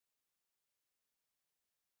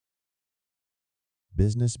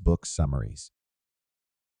business book summaries.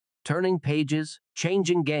 Turning pages,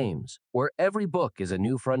 changing games, where every book is a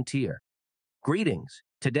new frontier. Greetings.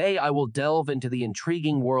 Today I will delve into the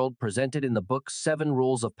intriguing world presented in the book 7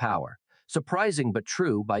 Rules of Power, Surprising but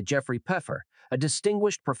True by Jeffrey Pfeffer, a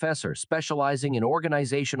distinguished professor specializing in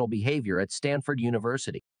organizational behavior at Stanford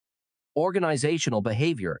University. Organizational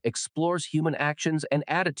behavior explores human actions and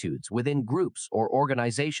attitudes within groups or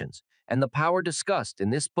organizations, and the power discussed in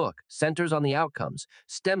this book centers on the outcomes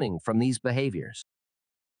stemming from these behaviors.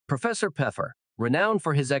 Professor Pfeffer, renowned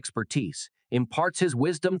for his expertise, imparts his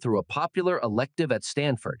wisdom through a popular elective at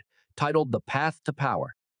Stanford titled The Path to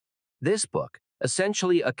Power. This book,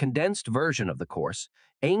 essentially a condensed version of the course,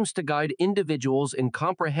 aims to guide individuals in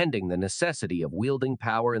comprehending the necessity of wielding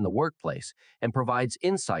power in the workplace and provides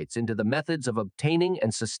insights into the methods of obtaining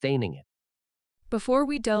and sustaining it. Before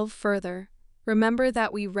we delve further, remember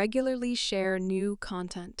that we regularly share new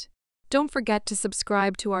content. Don't forget to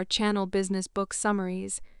subscribe to our channel Business Book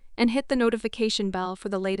Summaries and hit the notification bell for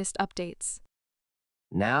the latest updates.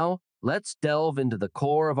 Now, let's delve into the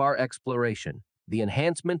core of our exploration, the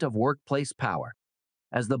enhancement of workplace power.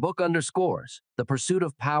 As the book underscores, the pursuit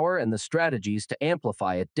of power and the strategies to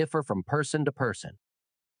amplify it differ from person to person.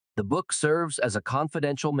 The book serves as a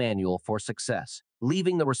confidential manual for success,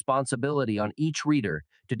 leaving the responsibility on each reader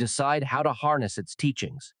to decide how to harness its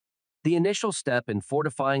teachings. The initial step in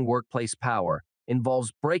fortifying workplace power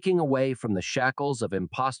involves breaking away from the shackles of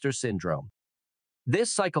imposter syndrome.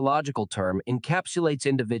 This psychological term encapsulates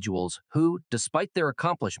individuals who, despite their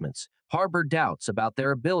accomplishments, harbor doubts about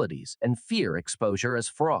their abilities and fear exposure as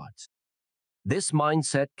frauds. This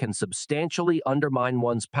mindset can substantially undermine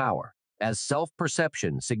one's power, as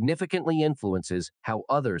self-perception significantly influences how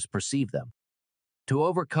others perceive them. To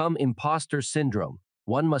overcome imposter syndrome,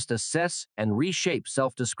 one must assess and reshape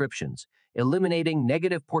self-descriptions, eliminating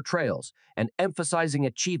negative portrayals and emphasizing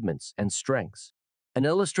achievements and strengths. An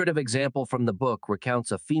illustrative example from the book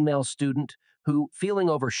recounts a female student who, feeling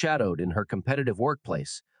overshadowed in her competitive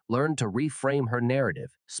workplace, learned to reframe her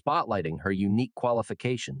narrative, spotlighting her unique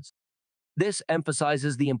qualifications. This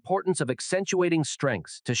emphasizes the importance of accentuating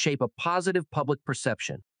strengths to shape a positive public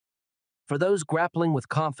perception. For those grappling with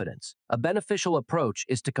confidence, a beneficial approach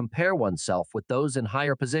is to compare oneself with those in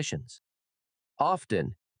higher positions.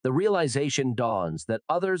 Often, the realization dawns that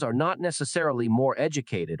others are not necessarily more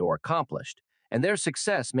educated or accomplished, and their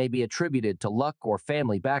success may be attributed to luck or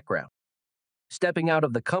family background. Stepping out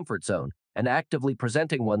of the comfort zone and actively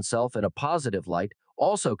presenting oneself in a positive light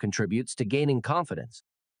also contributes to gaining confidence.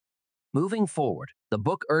 Moving forward, the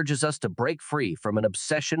book urges us to break free from an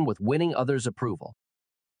obsession with winning others' approval.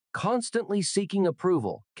 Constantly seeking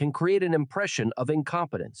approval can create an impression of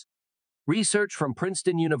incompetence. Research from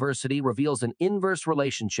Princeton University reveals an inverse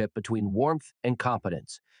relationship between warmth and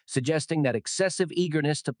competence, suggesting that excessive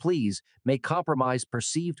eagerness to please may compromise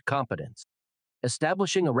perceived competence.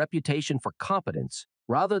 Establishing a reputation for competence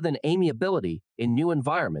rather than amiability in new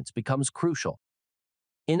environments becomes crucial.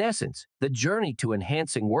 In essence, the journey to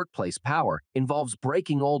enhancing workplace power involves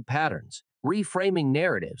breaking old patterns, reframing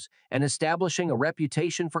narratives, and establishing a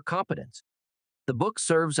reputation for competence. The book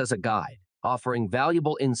serves as a guide, offering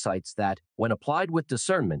valuable insights that, when applied with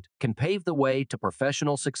discernment, can pave the way to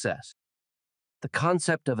professional success. The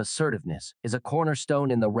concept of assertiveness is a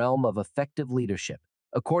cornerstone in the realm of effective leadership,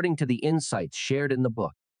 according to the insights shared in the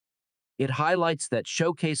book. It highlights that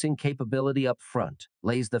showcasing capability up front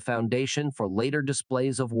lays the foundation for later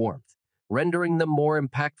displays of warmth, rendering them more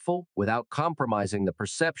impactful without compromising the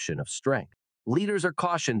perception of strength. Leaders are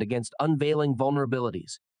cautioned against unveiling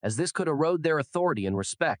vulnerabilities, as this could erode their authority and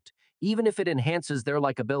respect, even if it enhances their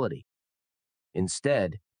likability.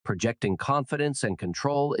 Instead, projecting confidence and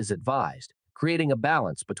control is advised, creating a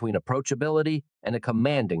balance between approachability and a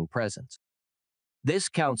commanding presence. This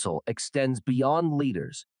counsel extends beyond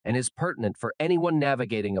leaders and is pertinent for anyone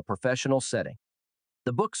navigating a professional setting.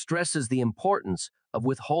 The book stresses the importance of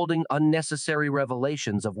withholding unnecessary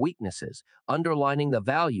revelations of weaknesses, underlining the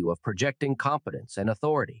value of projecting competence and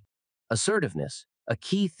authority. Assertiveness, a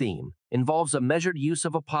key theme, involves a measured use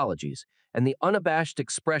of apologies and the unabashed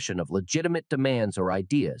expression of legitimate demands or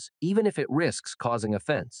ideas, even if it risks causing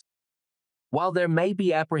offense. While there may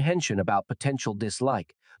be apprehension about potential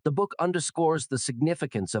dislike, the book underscores the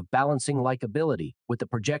significance of balancing likability with the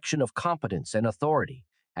projection of competence and authority,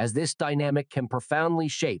 as this dynamic can profoundly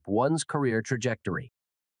shape one's career trajectory.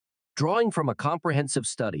 Drawing from a comprehensive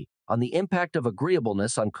study on the impact of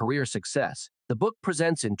agreeableness on career success, the book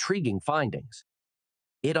presents intriguing findings.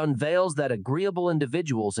 It unveils that agreeable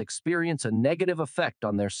individuals experience a negative effect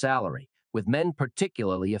on their salary, with men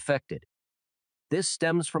particularly affected. This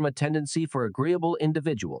stems from a tendency for agreeable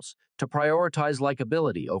individuals to prioritize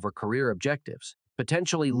likability over career objectives,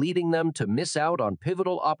 potentially leading them to miss out on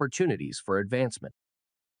pivotal opportunities for advancement.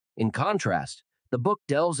 In contrast, the book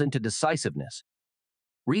delves into decisiveness.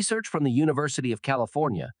 Research from the University of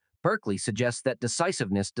California, Berkeley suggests that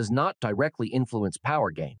decisiveness does not directly influence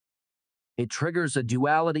power gain. It triggers a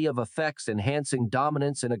duality of effects enhancing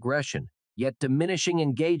dominance and aggression, yet diminishing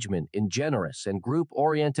engagement in generous and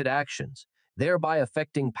group-oriented actions, thereby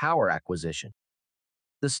affecting power acquisition.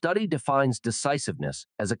 The study defines decisiveness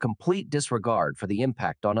as a complete disregard for the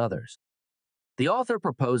impact on others. The author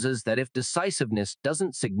proposes that if decisiveness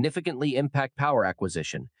doesn't significantly impact power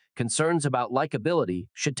acquisition, concerns about likability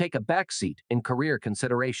should take a backseat in career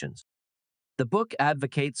considerations. The book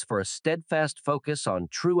advocates for a steadfast focus on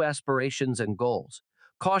true aspirations and goals,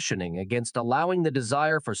 cautioning against allowing the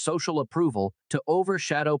desire for social approval to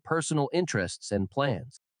overshadow personal interests and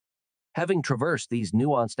plans. Having traversed these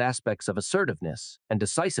nuanced aspects of assertiveness and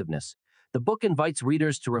decisiveness, the book invites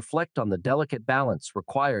readers to reflect on the delicate balance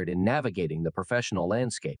required in navigating the professional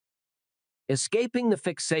landscape. Escaping the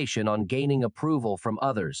fixation on gaining approval from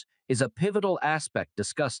others is a pivotal aspect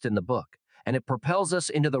discussed in the book, and it propels us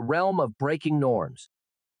into the realm of breaking norms.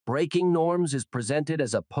 Breaking norms is presented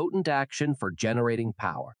as a potent action for generating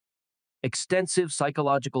power. Extensive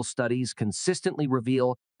psychological studies consistently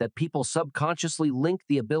reveal that people subconsciously link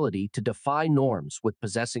the ability to defy norms with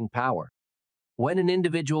possessing power. When an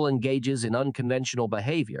individual engages in unconventional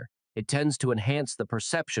behavior, it tends to enhance the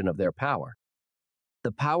perception of their power.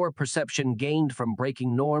 The power perception gained from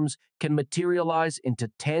breaking norms can materialize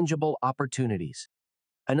into tangible opportunities.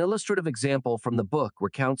 An illustrative example from the book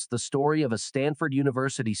recounts the story of a Stanford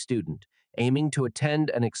University student aiming to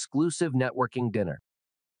attend an exclusive networking dinner.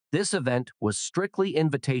 This event was strictly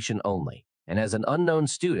invitation only, and as an unknown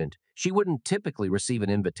student, she wouldn't typically receive an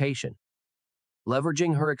invitation.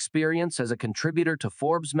 Leveraging her experience as a contributor to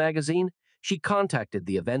Forbes magazine, she contacted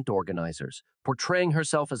the event organizers, portraying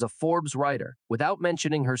herself as a Forbes writer without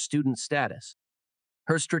mentioning her student status.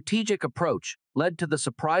 Her strategic approach led to the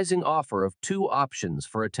surprising offer of 2 options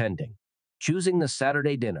for attending. Choosing the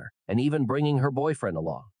Saturday dinner and even bringing her boyfriend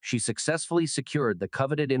along, she successfully secured the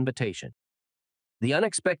coveted invitation. The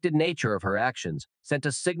unexpected nature of her actions sent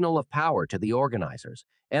a signal of power to the organizers,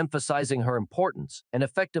 emphasizing her importance and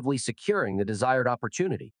effectively securing the desired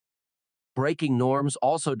opportunity. Breaking norms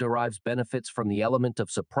also derives benefits from the element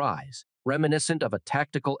of surprise, reminiscent of a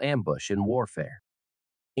tactical ambush in warfare.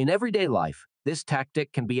 In everyday life, this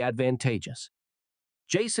tactic can be advantageous.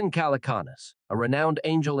 Jason Calacanis, a renowned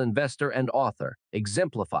angel investor and author,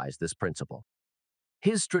 exemplifies this principle.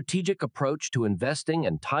 His strategic approach to investing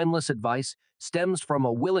and timeless advice stems from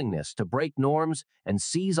a willingness to break norms and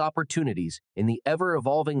seize opportunities in the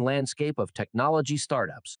ever-evolving landscape of technology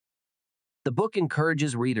startups. The book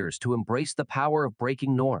encourages readers to embrace the power of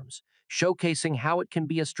breaking norms, showcasing how it can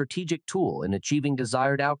be a strategic tool in achieving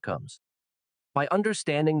desired outcomes. By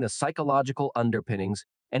understanding the psychological underpinnings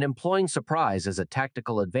and employing surprise as a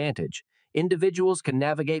tactical advantage, individuals can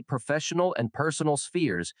navigate professional and personal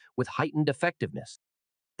spheres with heightened effectiveness.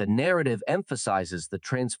 The narrative emphasizes the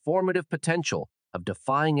transformative potential of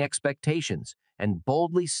defying expectations and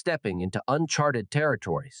boldly stepping into uncharted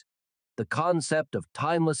territories. The concept of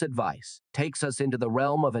timeless advice takes us into the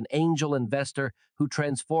realm of an angel investor who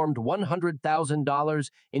transformed $100,000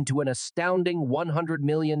 into an astounding $100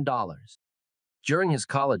 million. During his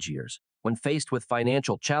college years, when faced with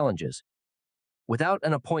financial challenges, without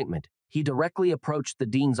an appointment, he directly approached the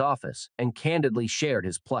dean's office and candidly shared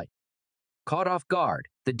his plight. Caught off guard,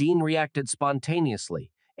 the dean reacted spontaneously,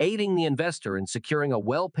 aiding the investor in securing a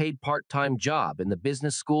well-paid part-time job in the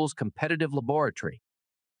business school's competitive laboratory.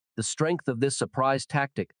 The strength of this surprise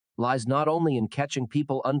tactic lies not only in catching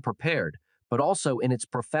people unprepared, but also in its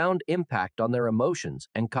profound impact on their emotions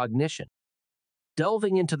and cognition.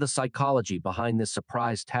 Delving into the psychology behind this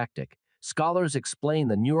surprise tactic, scholars explain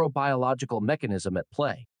the neurobiological mechanism at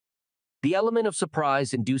play. The element of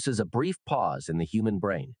surprise induces a brief pause in the human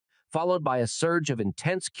brain, followed by a surge of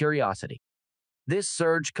intense curiosity. This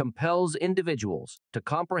surge compels individuals to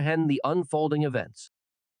comprehend the unfolding events.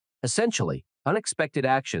 Essentially, unexpected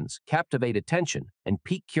actions captivate attention and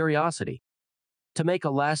pique curiosity. To make a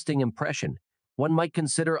lasting impression, one might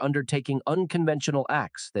consider undertaking unconventional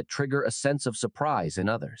acts that trigger a sense of surprise in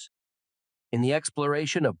others. In the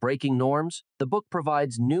exploration of breaking norms, the book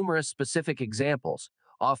provides numerous specific examples,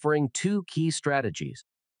 offering 2 key strategies.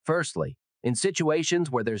 Firstly, in situations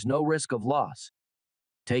where there's no risk of loss,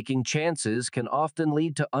 taking chances can often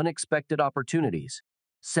lead to unexpected opportunities.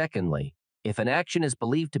 Secondly, if an action is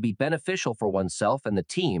believed to be beneficial for oneself and the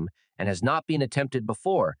team and has not been attempted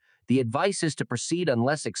before, the advice is to proceed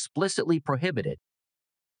unless explicitly prohibited.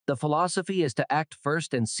 The philosophy is to act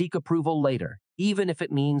first and seek approval later, even if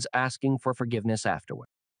it means asking for forgiveness afterward.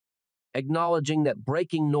 Acknowledging that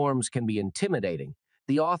breaking norms can be intimidating,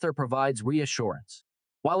 the author provides reassurance.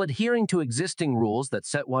 While adhering to existing rules that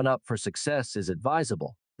set one up for success is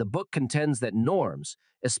advisable, the book contends that norms,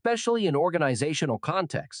 especially in organizational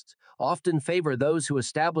contexts, often favor those who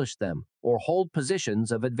establish them or hold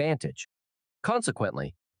positions of advantage.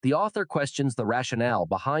 Consequently, the author questions the rationale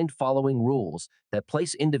behind following rules that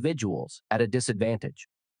place individuals at a disadvantage.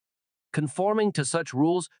 Conforming to such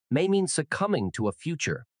rules may mean succumbing to a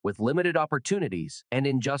future with limited opportunities and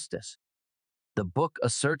injustice. The book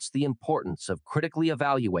asserts the importance of critically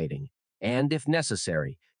evaluating and, if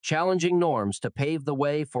necessary, challenging norms to pave the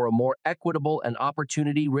way for a more equitable and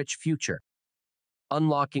opportunity-rich future.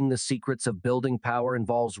 Unlocking the secrets of building power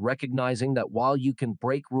involves recognizing that while you can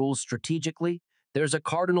break rules strategically, there's a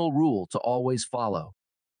cardinal rule to always follow.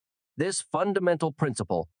 This fundamental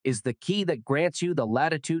principle is the key that grants you the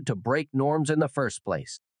latitude to break norms in the first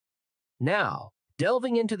place. Now,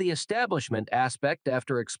 delving into the establishment aspect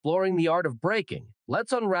after exploring the art of breaking,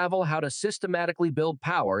 let's unravel how to systematically build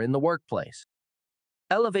power in the workplace.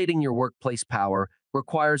 Elevating your workplace power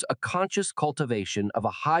requires a conscious cultivation of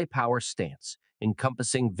a high-power stance,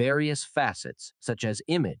 encompassing various facets such as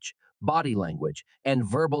image, body language, and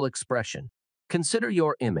verbal expression. Consider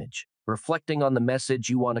your image, reflecting on the message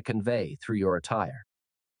you want to convey through your attire.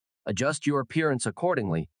 Adjust your appearance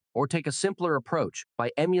accordingly, or take a simpler approach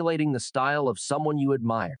by emulating the style of someone you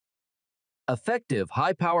admire. Effective,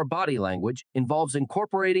 high-power body language involves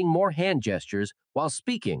incorporating more hand gestures while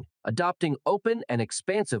speaking, adopting open and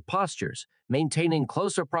expansive postures, maintaining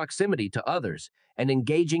closer proximity to others, and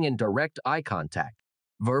engaging in direct eye contact.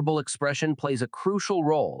 Verbal expression plays a crucial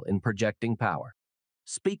role in projecting power.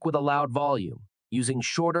 Speak with a loud volume, using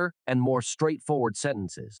shorter and more straightforward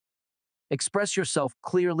sentences. Express yourself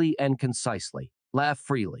clearly and concisely, laugh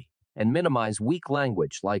freely, and minimize weak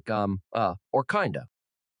language like or kinda.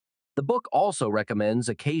 The book also recommends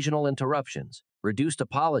occasional interruptions, reduced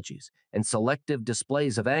apologies, and selective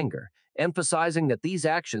displays of anger, emphasizing that these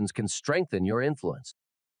actions can strengthen your influence.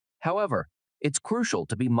 However, it's crucial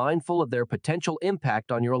to be mindful of their potential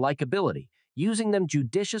impact on your likability, using them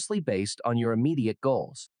judiciously based on your immediate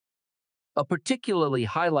goals. A particularly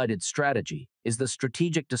highlighted strategy is the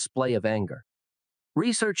strategic display of anger.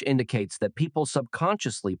 Research indicates that people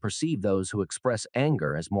subconsciously perceive those who express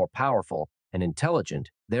anger as more powerful and intelligent,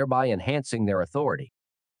 thereby enhancing their authority.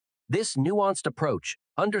 This nuanced approach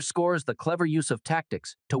underscores the clever use of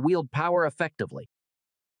tactics to wield power effectively.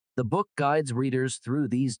 The book guides readers through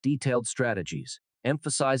these detailed strategies,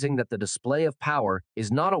 emphasizing that the display of power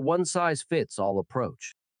is not a one-size-fits-all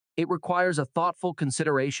approach. It requires a thoughtful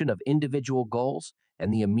consideration of individual goals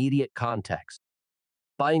and the immediate context.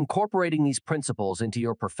 By incorporating these principles into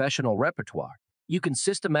your professional repertoire, you can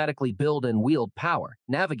systematically build and wield power,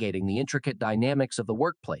 navigating the intricate dynamics of the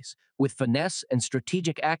workplace with finesse and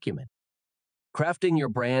strategic acumen. Crafting your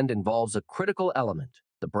brand involves a critical element,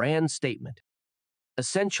 the brand statement.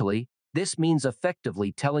 Essentially, this means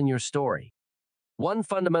effectively telling your story. One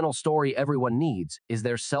fundamental story everyone needs is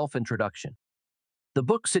their self-introduction. The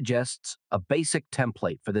book suggests a basic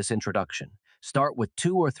template for this introduction. Start with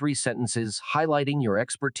 2 or 3 sentences highlighting your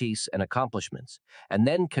expertise and accomplishments, and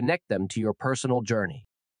then connect them to your personal journey.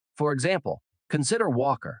 For example, consider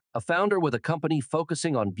Walker, a founder with a company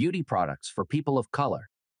focusing on beauty products for people of color.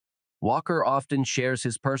 Walker often shares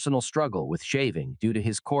his personal struggle with shaving due to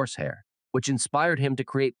his coarse hair, which inspired him to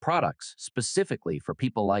create products specifically for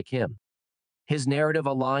people like him. His narrative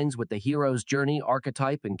aligns with the hero's journey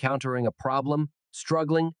archetype, encountering a problem,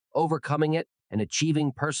 struggling, overcoming it, and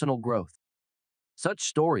achieving personal growth. Such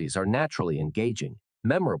stories are naturally engaging,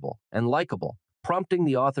 memorable, and likable, prompting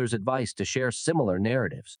the author's advice to share similar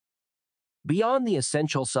narratives. Beyond the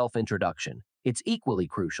essential self-introduction, it's equally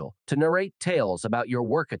crucial to narrate tales about your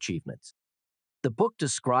work achievements. The book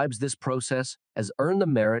describes this process as earn the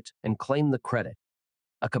merit and claim the credit.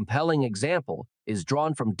 A compelling example is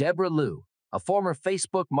drawn from Deborah Liu, a former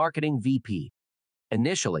Facebook marketing VP.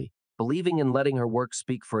 Initially, believing in letting her work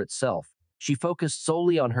speak for itself, she focused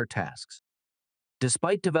solely on her tasks.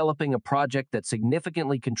 Despite developing a project that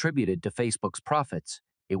significantly contributed to Facebook's profits,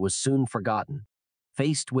 it was soon forgotten.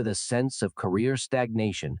 Faced with a sense of career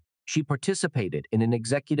stagnation, she participated in an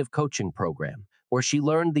executive coaching program where she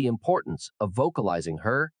learned the importance of vocalizing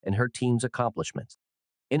her and her team's accomplishments.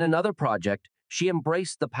 In another project, she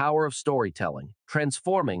embraced the power of storytelling,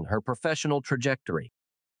 transforming her professional trajectory.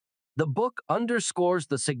 The book underscores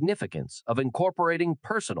the significance of incorporating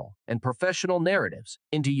personal and professional narratives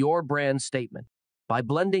into your brand statement. By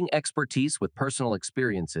blending expertise with personal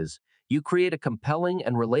experiences, you create a compelling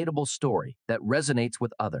and relatable story that resonates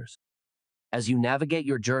with others. As you navigate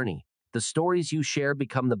your journey, the stories you share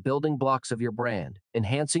become the building blocks of your brand,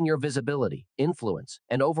 enhancing your visibility, influence,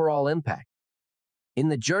 and overall impact. In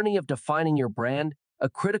the journey of defining your brand, a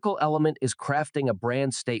critical element is crafting a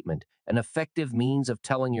brand statement, an effective means of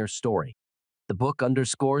telling your story. The book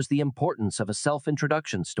underscores the importance of a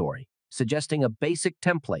self-introduction story, suggesting a basic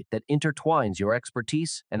template that intertwines your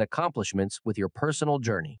expertise and accomplishments with your personal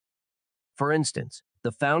journey. For instance,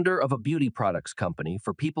 the founder of a beauty products company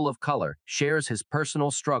for people of color shares his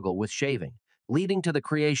personal struggle with shaving, leading to the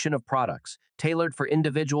creation of products tailored for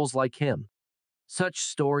individuals like him. Such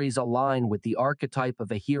stories align with the archetype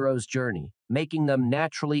of a hero's journey, making them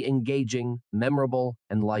naturally engaging, memorable,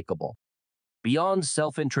 and likable. Beyond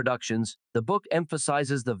self-introductions, the book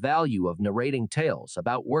emphasizes the value of narrating tales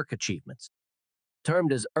about work achievements.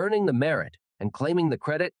 Termed as earning the merit and claiming the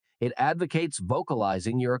credit, it advocates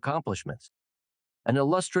vocalizing your accomplishments. An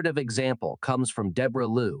illustrative example comes from Deborah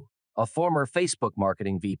Liu, a former Facebook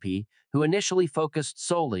marketing VP who initially focused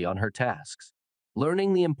solely on her tasks.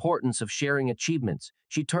 Learning the importance of sharing achievements,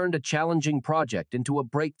 she turned a challenging project into a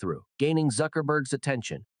breakthrough, gaining Zuckerberg's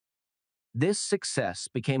attention. This success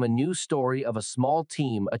became a new story of a small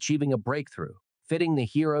team achieving a breakthrough, fitting the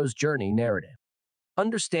hero's journey narrative.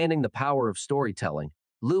 Understanding the power of storytelling,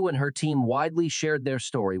 Liu and her team widely shared their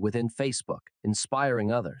story within Facebook, inspiring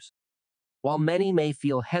others. While many may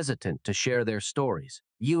feel hesitant to share their stories,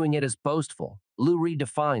 viewing it as boastful, Liu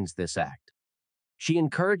redefines this act. She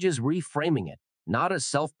encourages reframing it, not as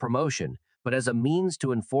self-promotion, but as a means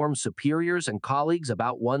to inform superiors and colleagues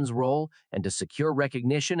about one's role and to secure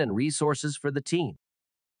recognition and resources for the team.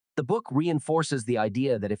 The book reinforces the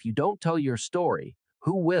idea that if you don't tell your story,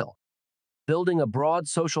 who will? Building a broad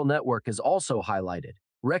social network is also highlighted,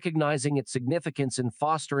 recognizing its significance in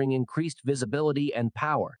fostering increased visibility and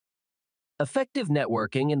power. Effective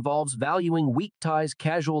networking involves valuing weak ties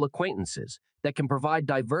casual acquaintances that can provide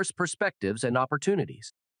diverse perspectives and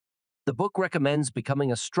opportunities. The book recommends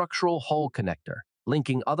becoming a structural whole connector,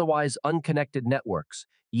 linking otherwise unconnected networks,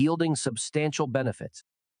 yielding substantial benefits.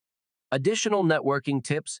 Additional networking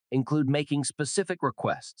tips include making specific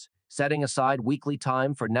requests, setting aside weekly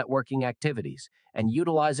time for networking activities, and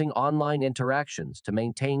utilizing online interactions to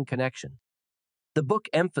maintain connection. The book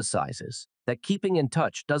emphasizes that keeping in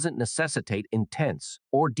touch doesn't necessitate intense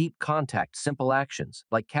or deep contact. Simple actions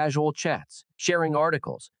like casual chats, sharing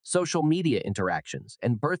articles, social media interactions,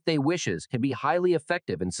 and birthday wishes can be highly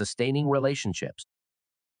effective in sustaining relationships.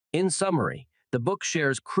 In summary, the book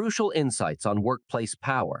shares crucial insights on workplace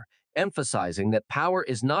power, emphasizing that power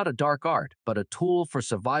is not a dark art, but a tool for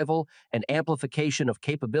survival and amplification of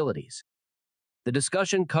capabilities. The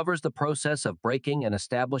discussion covers the process of breaking and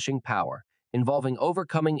establishing power, involving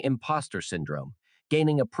overcoming imposter syndrome,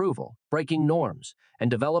 gaining approval, breaking norms,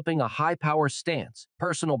 and developing a high-power stance,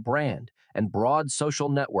 personal brand, and broad social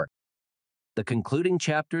network. The concluding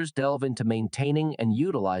chapters delve into maintaining and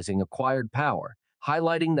utilizing acquired power,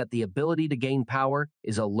 highlighting that the ability to gain power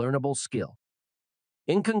is a learnable skill.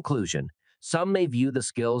 In conclusion, some may view the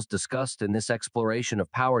skills discussed in this exploration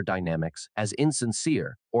of power dynamics as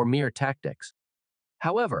insincere or mere tactics.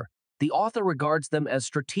 However, the author regards them as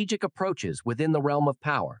strategic approaches within the realm of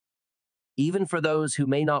power. Even for those who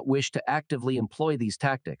may not wish to actively employ these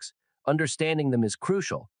tactics, understanding them is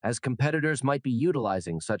crucial, as competitors might be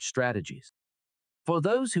utilizing such strategies. For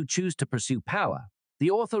those who choose to pursue power, the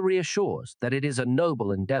author reassures that it is a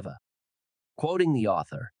noble endeavor. Quoting the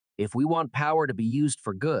author, "If we want power to be used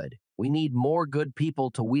for good, we need more good people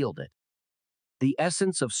to wield it." The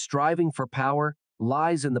essence of striving for power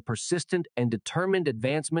lies in the persistent and determined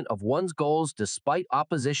advancement of one's goals despite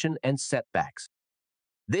opposition and setbacks.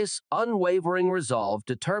 This unwavering resolve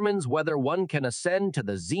determines whether one can ascend to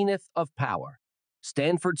the zenith of power.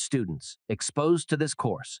 Stanford students, exposed to this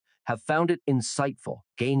course, have found it insightful,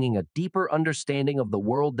 gaining a deeper understanding of the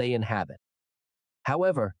world they inhabit.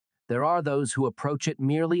 However, there are those who approach it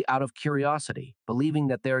merely out of curiosity, believing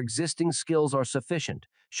that their existing skills are sufficient,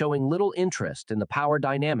 showing little interest in the power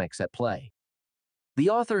dynamics at play. The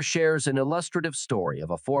author shares an illustrative story of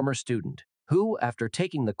a former student who, after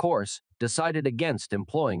taking the course, decided against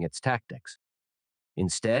employing its tactics.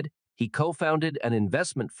 Instead, he co-founded an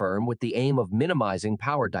investment firm with the aim of minimizing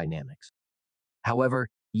power dynamics. However,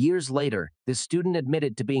 years later, this student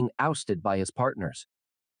admitted to being ousted by his partners.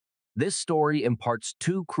 This story imparts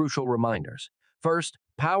two crucial reminders. First,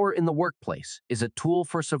 power in the workplace is a tool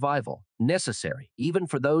for survival, necessary even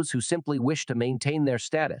for those who simply wish to maintain their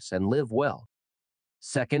status and live well.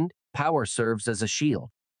 Second, power serves as a shield.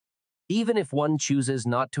 Even if one chooses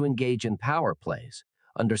not to engage in power plays,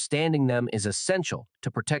 understanding them is essential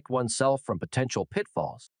to protect oneself from potential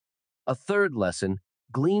pitfalls. A third lesson,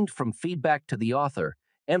 gleaned from feedback to the author,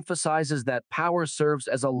 emphasizes that power serves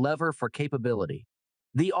as a lever for capability.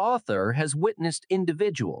 The author has witnessed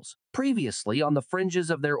individuals, previously on the fringes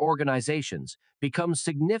of their organizations, become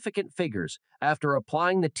significant figures after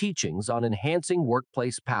applying the teachings on enhancing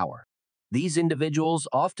workplace power. These individuals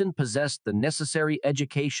often possessed the necessary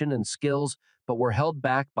education and skills but were held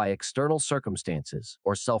back by external circumstances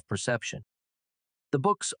or self-perception. The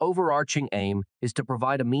book's overarching aim is to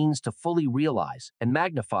provide a means to fully realize and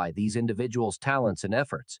magnify these individuals' talents and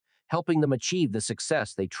efforts, helping them achieve the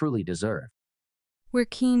success they truly deserve. We're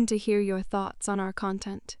keen to hear your thoughts on our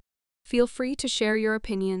content. Feel free to share your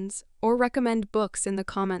opinions or recommend books in the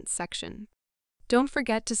comments section. Don't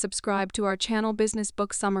forget to subscribe to our channel Business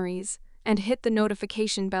Book Summaries and hit the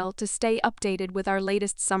notification bell to stay updated with our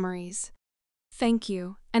latest summaries. Thank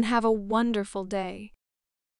you, and have a wonderful day.